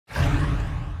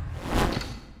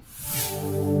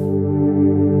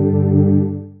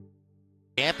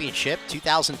championship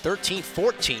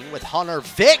 2013-14 with Hunter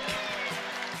Vick.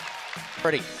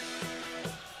 Pretty.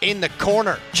 In the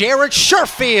corner, Jared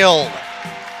Sherfield.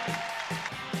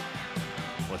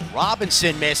 With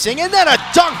Robinson missing, and then a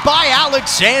dunk by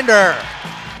Alexander.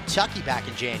 Kentucky back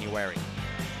in January.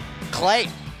 Clay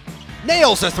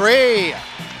nails a three.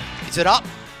 Is it up?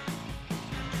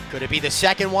 Could it be the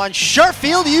second one?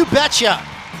 Sherfield, you betcha.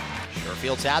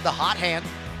 Sherfield's had the hot hand.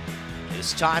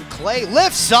 This time Clay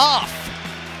lifts off.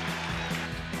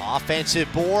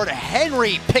 Offensive board,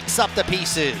 Henry picks up the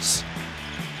pieces.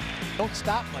 Don't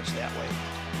stop much that way.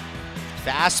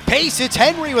 Fast pace, it's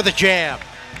Henry with a jam.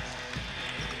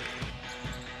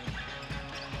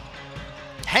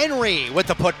 Henry with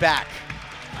the putback.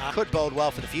 Could bode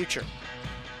well for the future.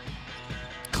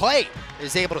 Clay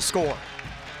is able to score.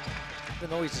 Even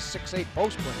though he's a 6'8"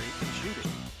 post player, he can shoot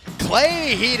it.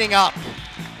 Clay heating up.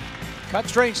 Cut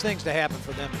strange things to happen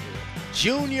for them to do it.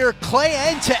 Junior Clay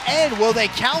end to end. Will they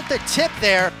count the tip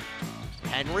there?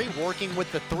 Henry working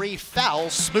with the three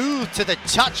fouls. Smooth to the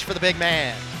touch for the big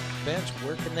man. Bench,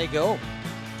 where can they go?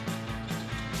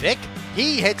 Vick,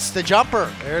 he hits the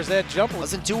jumper. There's that jumper.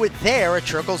 Doesn't do it there. It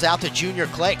trickles out to Junior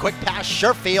Clay. Quick pass,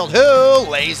 Sherfield, who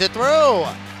lays it through.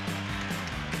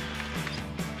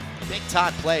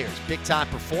 Big-time players, big-time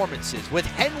performances, with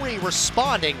Henry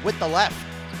responding with the left.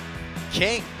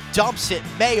 King dumps it.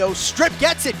 Mayo strip,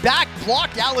 gets it back,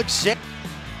 blocked Alexander.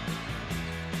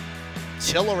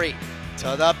 Tillery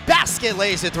to the basket,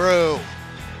 lays it through.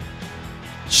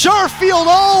 Sherfield,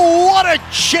 oh, what a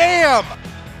jam!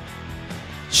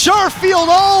 Sherfield,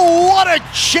 oh, what a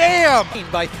jam!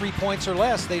 By 3 points or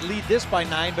less. They lead this by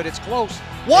 9, but it's close.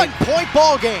 1 point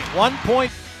ball game. 1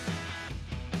 point.